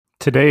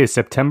Today is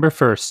September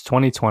 1st,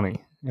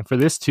 2020, and for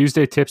this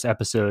Tuesday Tips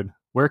episode,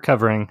 we're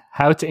covering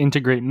how to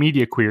integrate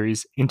media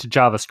queries into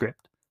JavaScript.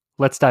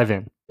 Let's dive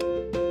in.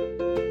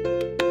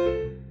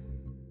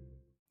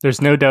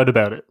 There's no doubt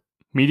about it.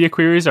 Media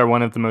queries are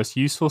one of the most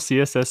useful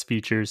CSS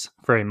features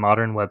for a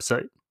modern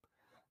website.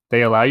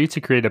 They allow you to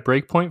create a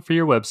breakpoint for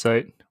your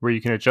website where you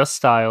can adjust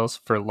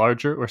styles for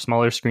larger or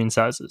smaller screen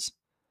sizes.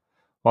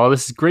 While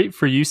this is great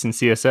for use in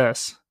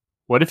CSS,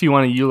 what if you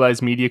want to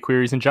utilize media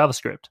queries in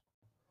JavaScript?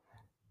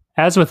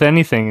 As with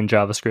anything in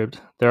JavaScript,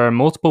 there are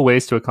multiple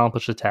ways to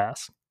accomplish a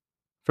task.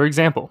 For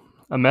example,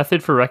 a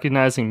method for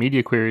recognizing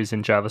media queries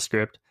in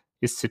JavaScript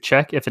is to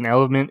check if an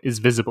element is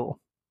visible.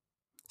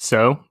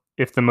 So,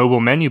 if the mobile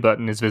menu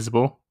button is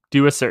visible,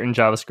 do a certain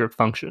JavaScript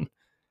function.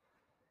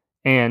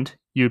 And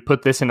you would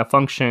put this in a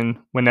function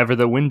whenever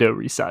the window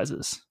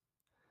resizes.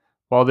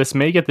 While this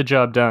may get the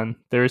job done,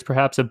 there is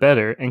perhaps a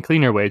better and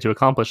cleaner way to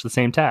accomplish the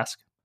same task.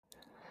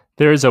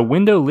 There is a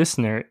window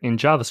listener in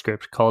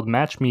JavaScript called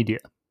matchMedia,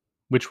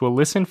 which will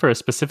listen for a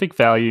specific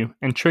value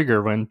and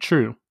trigger when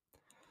true.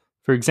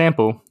 For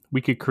example, we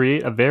could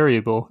create a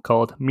variable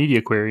called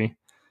MediaQuery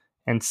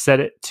and set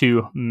it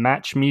to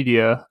match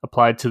media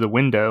applied to the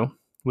window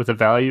with a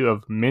value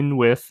of min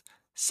width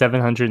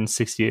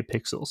 768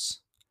 pixels.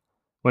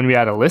 When we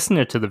add a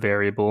listener to the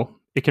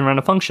variable, it can run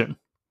a function.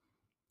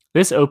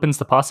 This opens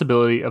the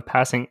possibility of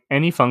passing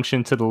any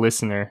function to the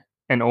listener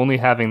and only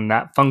having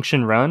that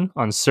function run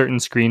on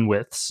certain screen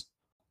widths.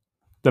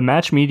 The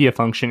match media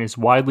function is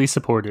widely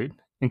supported,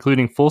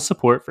 including full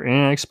support for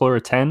Internet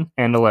Explorer 10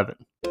 and 11.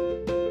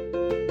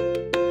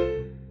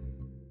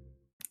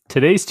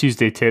 Today's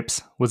Tuesday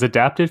Tips was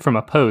adapted from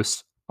a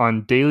post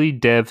on Daily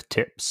Dev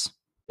Tips.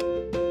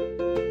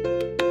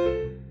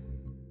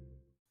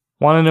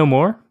 Want to know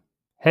more?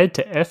 Head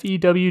to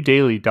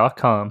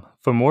fewdaily.com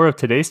for more of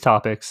today's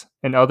topics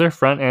and other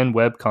front-end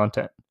web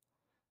content.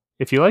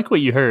 If you like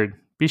what you heard,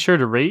 be sure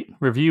to rate,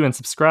 review, and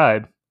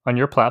subscribe on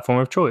your platform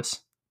of choice.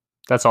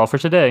 That's all for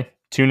today.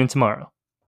 Tune in tomorrow.